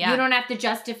 You don't have to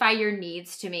justify your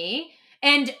needs to me.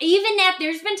 And even if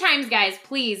there's been times, guys,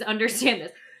 please understand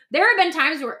this. There have been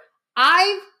times where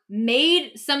I've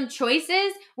made some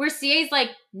choices where CA's like,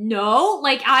 no,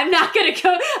 like, I'm not going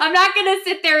to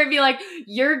sit there and be like,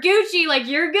 you're Gucci, like,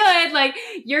 you're good, like,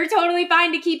 you're totally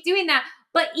fine to keep doing that.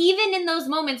 But even in those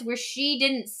moments where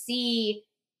she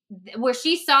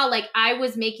saw like I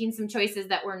was making some choices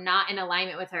that were not in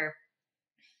alignment with her,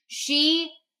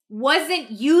 she wasn't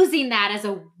using that as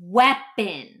a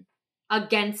weapon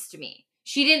against me.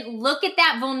 She didn't look at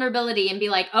that vulnerability and be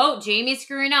like, oh, Jamie's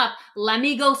screwing up, let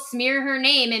me go smear her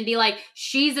name and be like,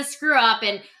 she's a screw up,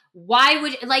 and why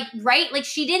would, like, right? Like,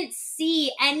 she didn't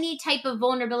see any type of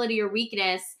vulnerability or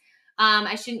weakness.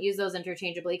 I shouldn't use those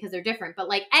interchangeably because they're different, but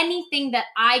like anything that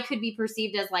I could be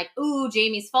perceived as like, ooh,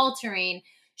 Jamie's faltering,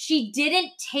 she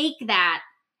didn't take that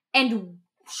and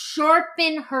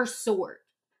sharpen her sword.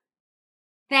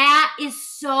 That is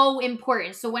so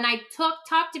important. So when I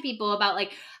talk to people about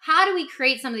like, how do we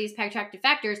create some of these attractive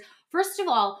factors? First of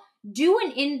all, do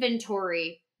an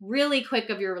inventory really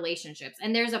quick of your relationships.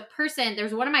 And there's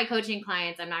one of my coaching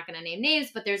clients, I'm not going to name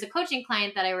names, but there's a coaching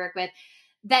client that I work with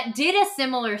that did a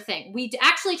similar thing. We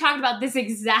actually talked about this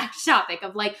exact topic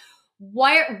of like,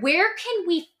 where can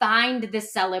we find the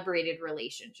celebrated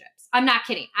relationships? I'm not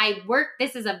kidding.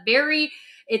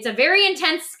 It's a very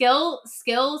intense skill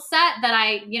set that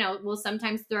I, will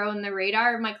sometimes throw in the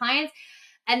radar of my clients.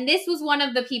 And this was one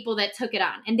of the people that took it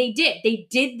on. And they did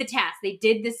the task. They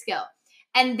did the skill.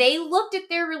 And they looked at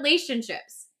their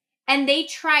relationships and they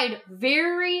tried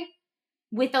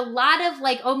with a lot of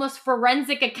like almost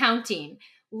forensic accounting,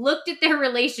 looked at their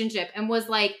relationship and was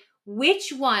like,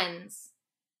 which ones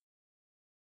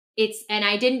and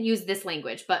I didn't use this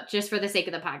language, but just for the sake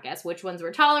of the podcast, which ones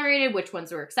were tolerated, which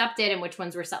ones were accepted, and which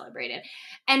ones were celebrated.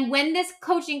 And when this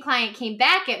coaching client came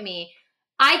back at me,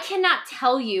 I cannot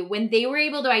tell you when they were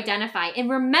able to identify. And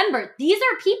remember, these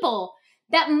are people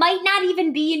that might not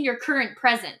even be in your current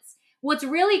presence. What's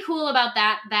really cool about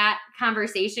that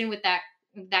conversation with that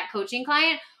coaching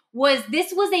client was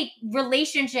this was a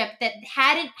relationship that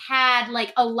hadn't had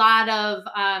like a lot of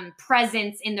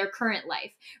presence in their current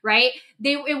life, right?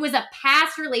 It was a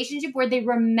past relationship where they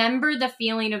remember the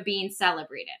feeling of being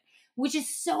celebrated, which is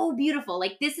so beautiful.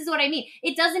 Like, this is what I mean.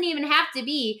 It doesn't even have to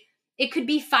be, it could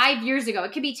be 5 years ago.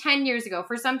 It could be 10 years ago.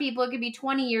 For some people, it could be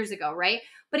 20 years ago, right?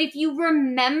 But if you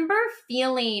remember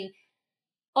feeling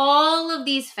all of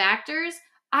these factors,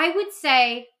 I would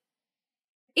say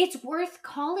it's worth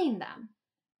calling them.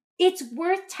 It's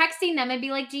worth texting them and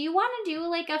be like, do you want to do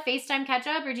like a FaceTime catch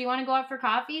up, or do you want to go out for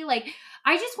coffee? Like,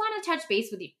 I just want to touch base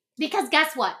with you. Because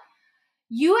guess what?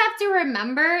 You have to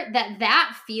remember that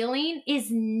that feeling is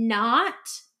not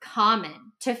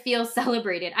common to feel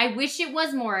celebrated. I wish it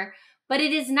was more, but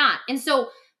it is not. And so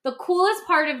the coolest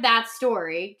part of that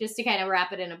story, just to kind of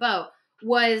wrap it in a bow,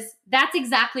 was that's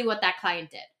exactly what that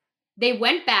client did. They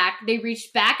went back, they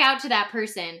reached back out to that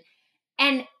person,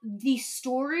 and the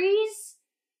stories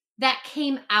that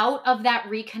came out of that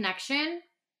reconnection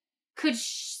could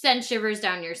send shivers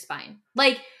down your spine.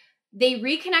 Like, they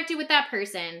reconnected with that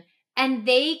person and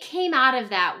they came out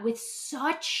of that with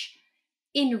such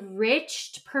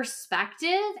enriched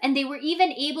perspective, and they were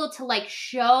even able to like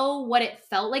show what it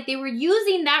felt like. They were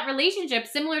using that relationship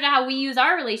similar to how we use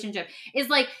our relationship, is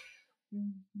like,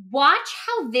 watch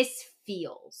how this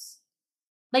feels.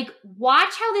 Like,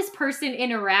 watch how this person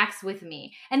interacts with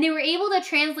me. And they were able to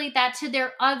translate that to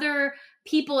their other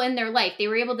people in their life. They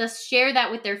were able to share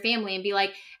that with their family and be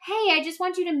like, hey, I just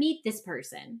want you to meet this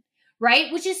person,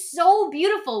 right? Which is so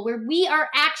beautiful, where we are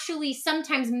actually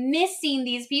sometimes missing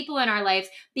these people in our lives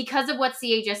because of what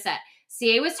CA just said.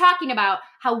 CA was talking about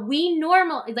how we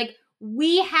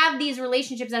we have these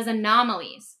relationships as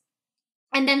anomalies.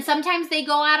 And then sometimes they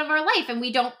go out of our life and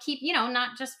we don't keep,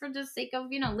 not just for the sake of,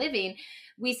 living.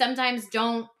 We sometimes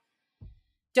don't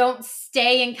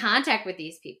stay in contact with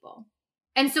these people.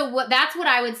 And so that's what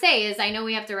I would say is, I know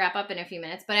we have to wrap up in a few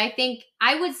minutes, but I think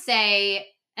I would say,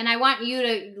 and I want you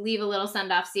to leave a little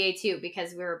send off, CA, too,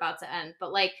 because we're about to end.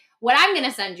 But like, what I'm going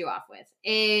to send you off with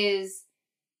is,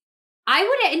 I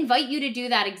would invite you to do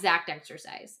that exact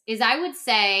exercise. Is I would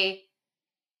say,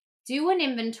 do an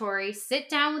inventory, sit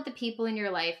down with the people in your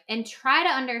life and try to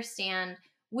understand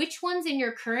which ones in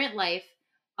your current life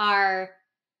are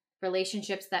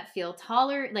relationships that feel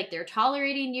like they're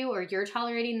tolerating you or you're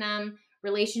tolerating them,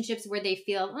 relationships where they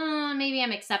feel, maybe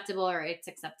I'm acceptable or it's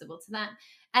acceptable to them.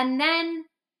 And then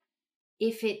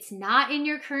if it's not in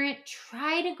your current,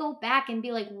 try to go back and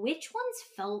be like, which ones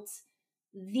felt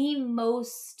the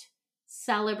most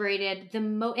celebrated,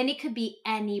 and it could be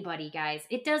anybody, guys.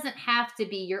 It doesn't have to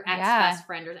be your ex-best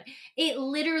friend, or it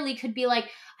literally could be like,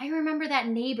 I remember that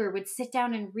neighbor would sit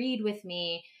down and read with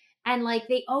me, and like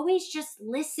they always just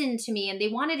listened to me and they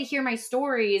wanted to hear my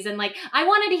stories, and like I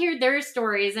wanted to hear their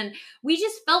stories, and we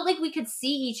just felt like we could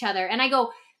see each other. And I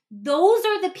go, those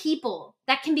are the people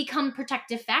that can become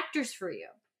protective factors for you.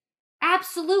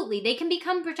 Absolutely, they can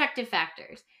become protective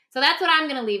factors. So that's what I'm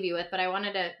going to leave you with, but I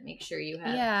wanted to make sure you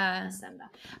have a send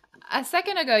up. A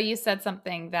second ago, you said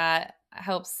something that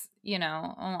helps,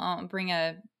 I'll bring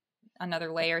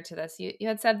another layer to this. You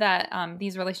had said that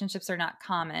these relationships are not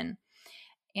common.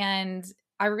 And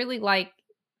I really like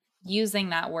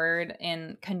using that word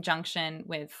in conjunction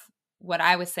with what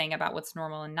I was saying about what's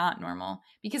normal and not normal,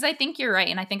 because I think you're right.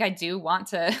 And I think I do want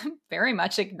to very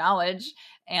much acknowledge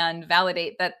and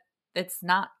validate that it's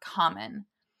not common.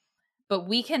 But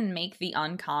we can make the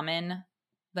uncommon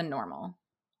the normal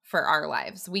for our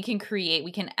lives. We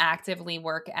can actively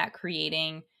work at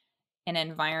creating an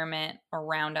environment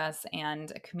around us and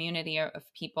a community of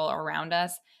people around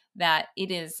us that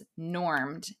it is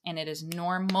normed and it is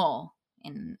normal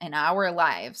in our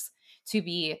lives to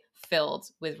be filled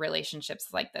with relationships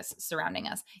like this surrounding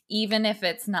us. Even if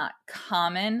it's not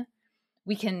common,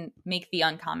 we can make the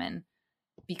uncommon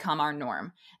become our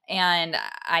norm. And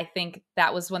I think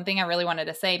that was one thing I really wanted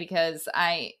to say, because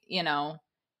I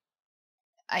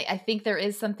think there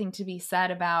is something to be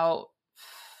said about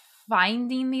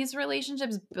finding these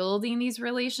relationships, building these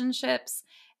relationships,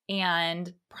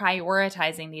 and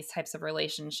prioritizing these types of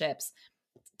relationships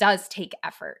does take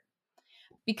effort,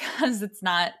 because it's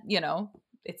not,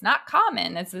 it's not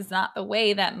common. This is not the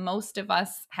way that most of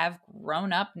us have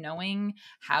grown up knowing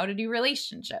how to do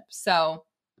relationships. So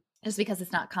just because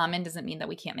it's not common doesn't mean that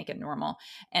we can't make it normal.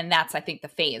 And that's, I think, the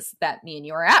phase that me and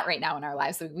you are at right now in our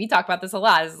lives. So we talk about this a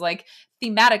lot. It's like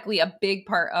thematically a big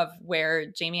part of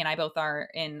where Jamie and I both are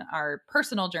in our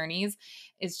personal journeys,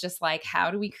 is just like,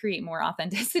 how do we create more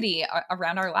authenticity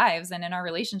around our lives and in our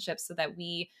relationships so that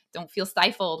we don't feel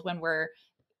stifled when we're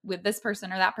with this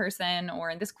person or that person, or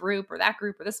in this group or that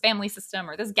group or this family system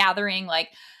or this gathering. Like,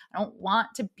 I don't want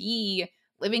to be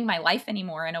living my life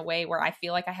anymore in a way where I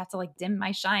feel like I have to like dim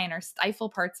my shine or stifle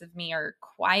parts of me or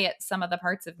quiet some of the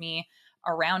parts of me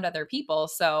around other people.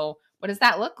 So what does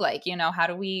that look like? You know, how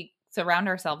do we surround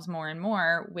ourselves more and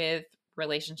more with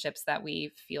relationships that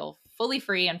we feel fully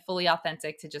free and fully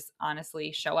authentic to just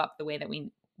honestly show up the way that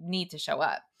we need to show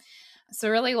up?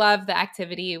 So really love the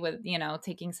activity with, you know,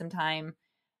 taking some time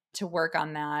to work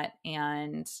on that,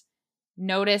 and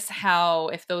notice how,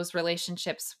 if those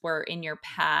relationships were in your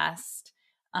past,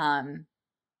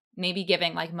 maybe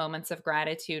giving like moments of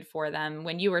gratitude for them.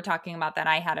 When you were talking about that,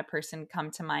 I had a person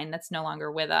come to mind that's no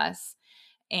longer with us.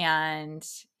 And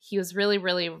he was really,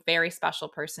 really very special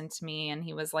person to me. And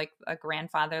he was like a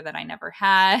grandfather that I never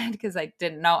had, because I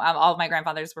didn't know, all of my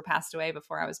grandfathers were passed away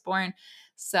before I was born.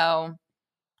 So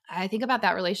I think about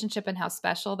that relationship and how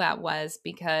special that was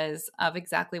because of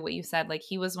exactly what you said. Like,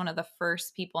 he was one of the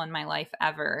first people in my life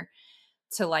ever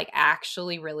to like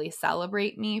actually really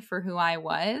celebrate me for who I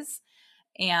was.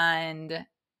 And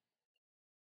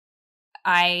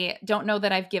I don't know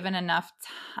that I've given enough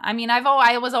I mean,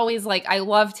 I was always like, I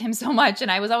loved him so much,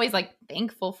 and I was always like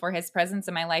thankful for his presence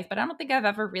in my life, but I don't think I've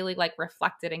ever really like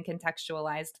reflected and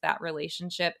contextualized that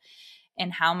relationship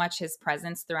and how much his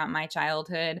presence throughout my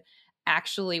childhood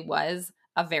actually was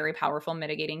a very powerful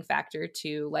mitigating factor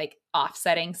to like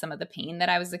offsetting some of the pain that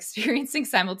I was experiencing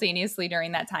simultaneously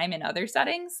during that time in other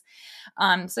settings.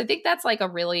 So I think that's like a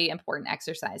really important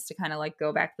exercise to kind of like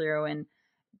go back through and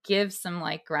give some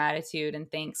like gratitude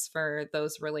and thanks for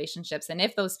those relationships. And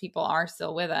if those people are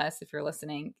still with us, if you're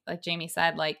listening, like Jamie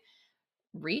said, like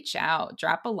reach out,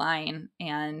 drop a line,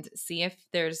 and see if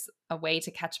there's a way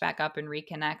to catch back up and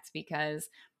reconnect, because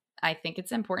I think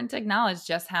it's important to acknowledge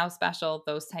just how special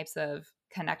those types of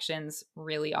connections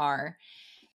really are.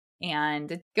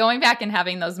 And going back and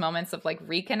having those moments of like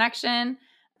reconnection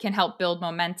can help build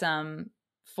momentum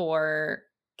for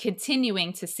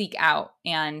continuing to seek out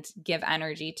and give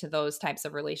energy to those types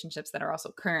of relationships that are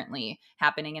also currently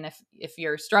happening. And if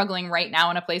you're struggling right now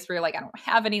in a place where you're like, I don't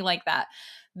have any like that,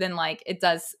 then like it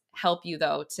does help you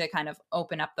though to kind of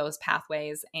open up those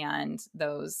pathways and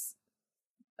those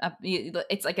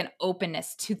it's like an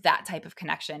openness to that type of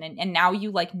connection. And now you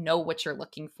like know what you're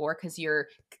looking for because you're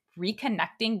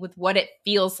reconnecting with what it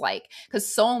feels like. Because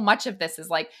so much of this is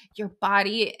like your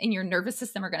body and your nervous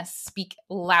system are going to speak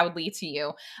loudly to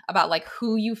you about like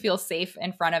who you feel safe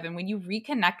in front of. And when you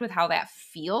reconnect with how that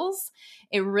feels,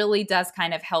 it really does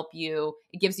kind of help you.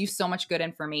 It gives you so much good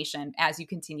information as you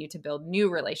continue to build new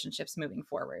relationships moving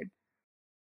forward.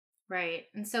 Right.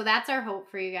 And so that's our hope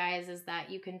for you guys, is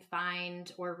that you can find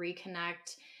or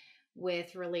reconnect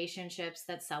with relationships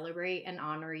that celebrate and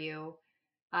honor you.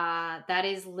 That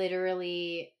is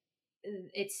literally,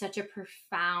 it's such a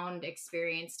profound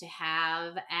experience to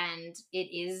have. And it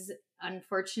is,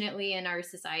 unfortunately, in our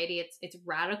society, it's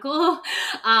radical.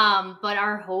 But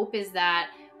our hope is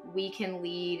that we can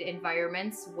lead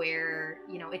environments where,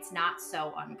 you know, it's not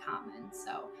so uncommon.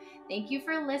 So thank you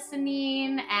for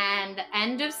listening, and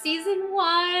end of season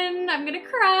 1. I'm going to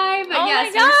cry, but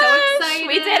yes, we're so excited.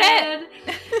 We did it.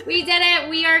 We did it.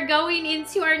 We are going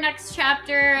into our next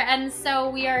chapter. And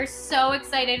so we are so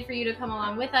excited for you to come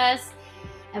along with us,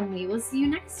 and we will see you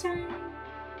next time.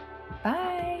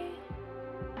 Bye.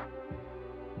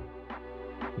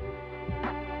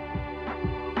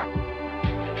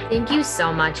 Thank you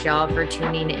so much, y'all, for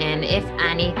tuning in. If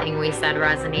anything we said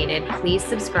resonated, please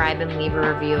subscribe and leave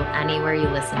a review anywhere you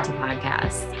listen to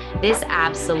podcasts. This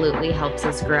absolutely helps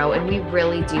us grow, and we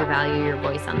really do value your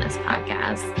voice on this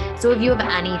podcast. So if you have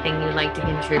anything you'd like to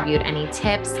contribute, any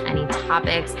tips, any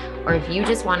topics, or if you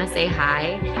just want to say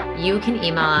hi, you can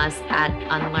email us at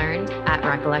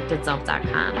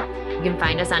unlearned@recollectedself.com. You can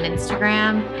find us on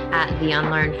Instagram at The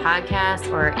Unlearned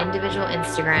Podcast, or individual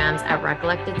Instagrams at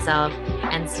Recollected Self,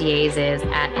 and CA's is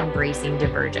at Embracing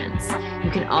Divergence. You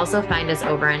can also find us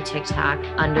over on TikTok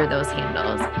under those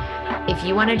handles. If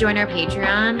you want to join our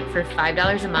Patreon for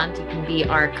 $5 a month, you can be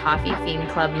our Coffee Fiend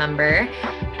Club member.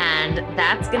 And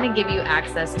that's going to give you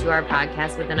access to our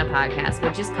podcast within a podcast,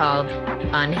 which is called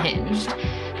Unhinged.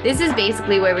 This is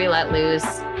basically where we let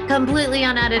loose, completely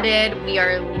unedited. We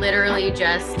are literally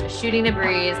just shooting the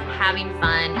breeze, having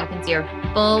fun. You can see our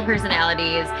full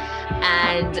personalities,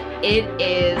 and it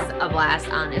is a blast,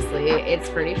 honestly. It's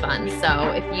pretty fun. So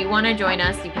if you want to join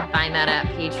us, you can find that at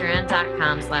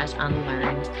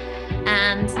patreon.com/unlearned.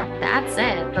 And that's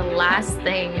it. The last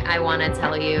thing I want to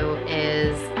tell you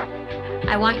is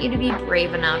I want you to be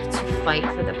brave enough to fight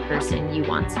for the person you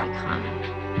want to become.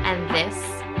 And this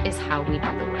is how we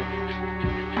do the work.